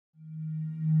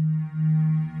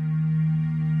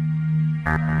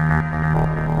Hello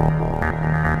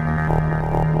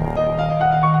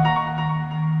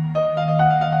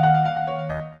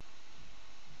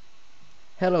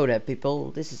there people,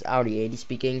 this is AUDI80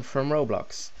 speaking from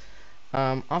ROBLOX.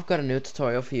 I've got a new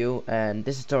tutorial for you, and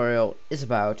this tutorial is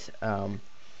about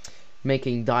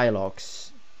making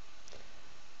dialogues.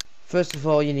 First of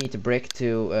all, you need a brick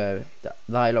to the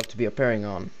dialogue to be appearing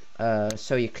on.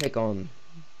 So you click on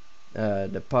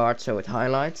the part so it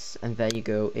highlights, and then you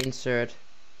go Insert,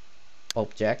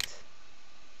 Object,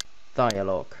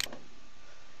 Dialogue.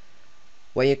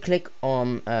 When you click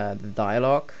on the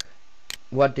dialogue,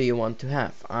 what do you want to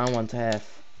have? I want to have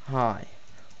hi,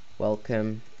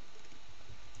 welcome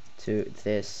to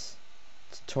this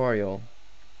tutorial,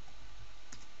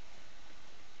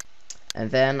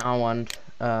 and then I want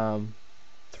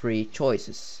 3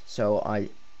 choices. So I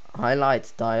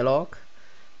highlight dialogue,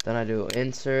 then I do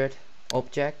insert,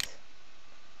 object,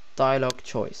 dialogue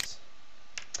choice.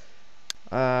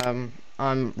 I'm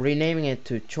renaming it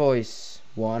to choice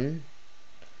 1,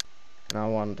 and I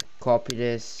want to copy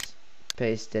this,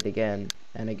 paste it again,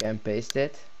 and again paste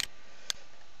it,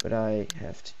 but I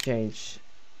have to change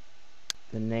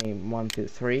the name 1, 2,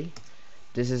 3.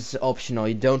 This is optional,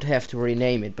 you don't have to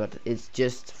rename it, but it's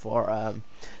just for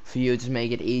you to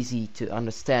make it easy to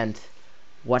understand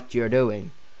what you're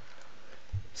doing.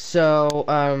 So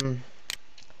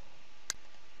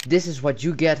this is what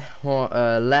you get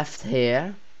left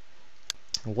here,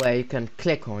 where you can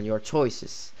click on your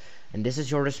choices, and this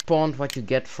is your response, what you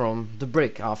get from the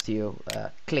brick after you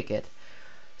click it.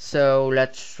 So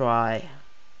let's try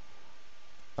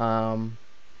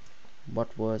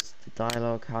what was the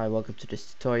dialogue? Hi, welcome to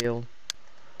this tutorial.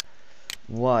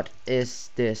 What is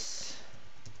this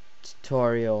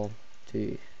tutorial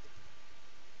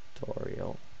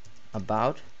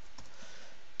about?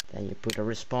 Then you put a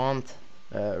response.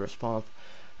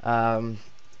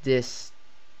 This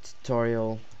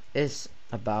tutorial is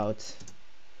about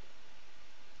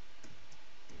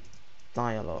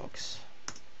dialogues.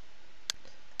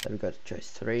 Then we got choice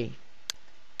 3.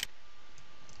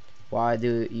 Why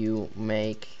do you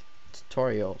make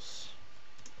tutorials?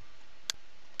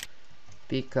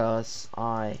 Because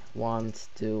I want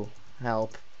to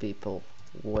help people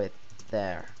with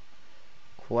their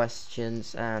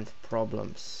questions and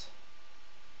problems.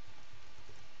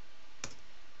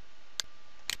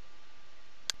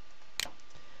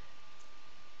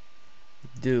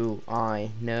 Do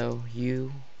I know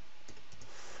you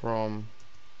from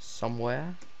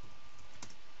somewhere?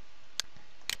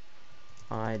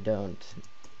 I don't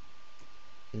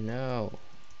know.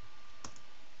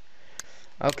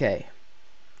 Okay,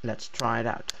 let's try it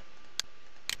out.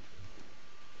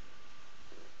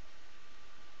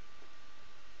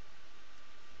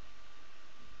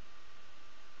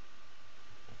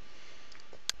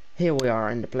 Here we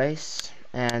are in the place,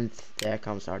 and there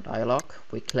comes our dialogue.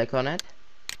 We click on it.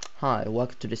 Hi,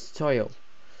 welcome to this tutorial.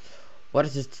 What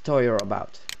is this tutorial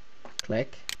about?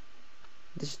 Click.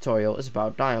 This tutorial is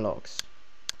about dialogues.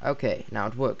 Okay, now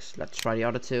it works. Let's try the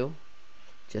other 2,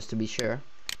 just to be sure.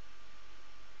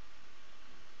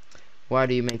 Why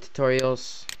do you make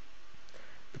tutorials?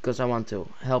 Because I want to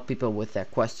help people with their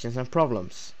questions and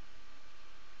problems.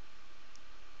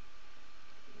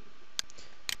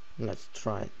 Let's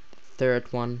try the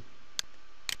 3rd one.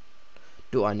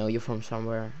 Do I know you from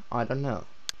somewhere? I don't know.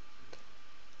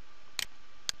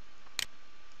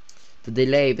 The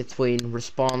delay between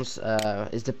response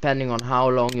is depending on how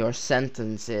long your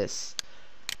sentence is,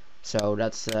 so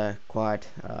that's quite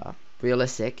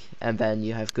realistic. And then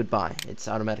you have goodbye, it's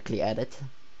automatically added,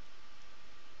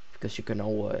 because you can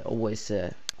always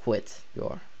quit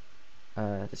your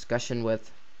discussion with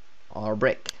our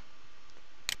brick.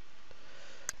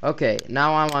 Okay,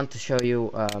 now I want to show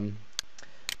you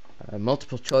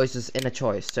multiple choices in a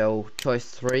choice. So choice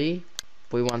 3,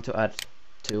 we want to add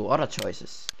 2 other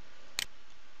choices.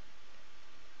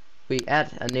 We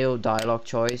add a new dialogue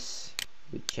choice.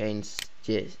 We change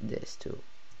this to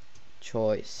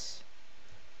choice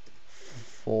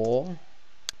 4,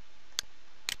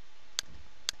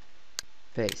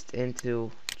 paste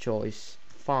into choice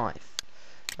 5.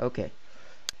 Okay.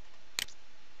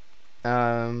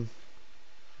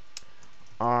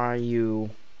 Are you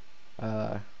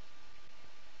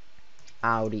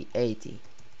AUDI80?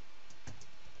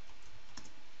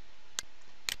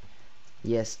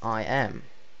 Yes, I am.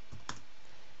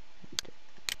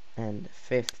 And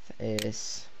 5th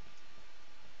is,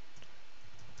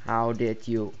 how did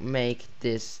you make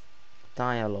this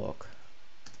dialogue?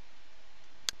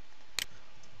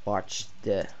 Watch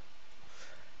the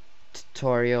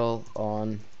tutorial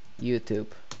on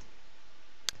YouTube.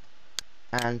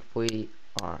 And we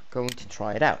are going to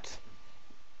try it out.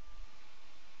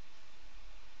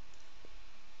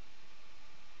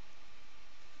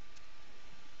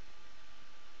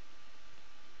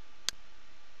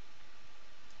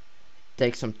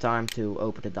 Take some time to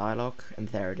open the dialog, and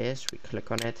there it is. We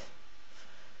click on it.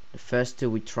 The first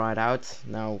two we tried out.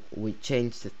 Now we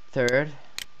change the third.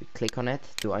 We click on it.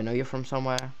 Do I know you from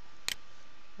somewhere?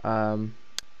 I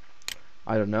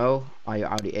don't know. Are you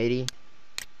AUDI80?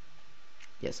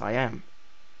 Yes, I am.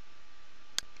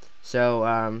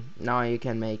 So now you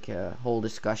can make whole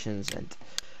discussions and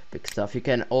big stuff. You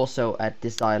can also add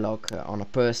this dialogue on a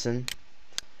person.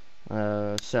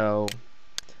 So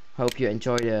hope you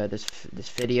enjoy this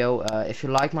video. If you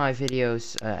like my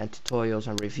videos and tutorials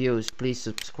and reviews, please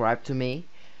subscribe to me.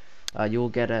 You'll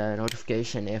get a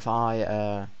notification if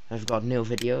I have got new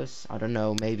videos. I don't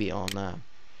know, maybe on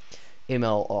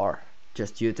email or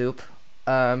just YouTube.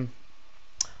 I'm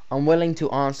willing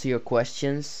to answer your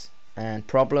questions and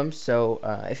problems, so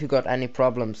if you got any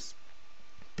problems,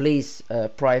 please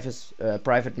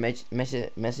private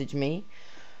message me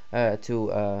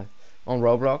to on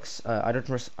Roblox.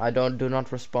 I do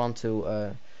not respond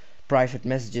to private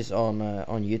messages on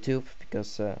YouTube,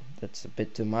 because that's a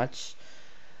bit too much.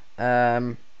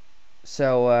 So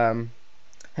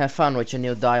have fun with your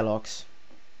new dialogues.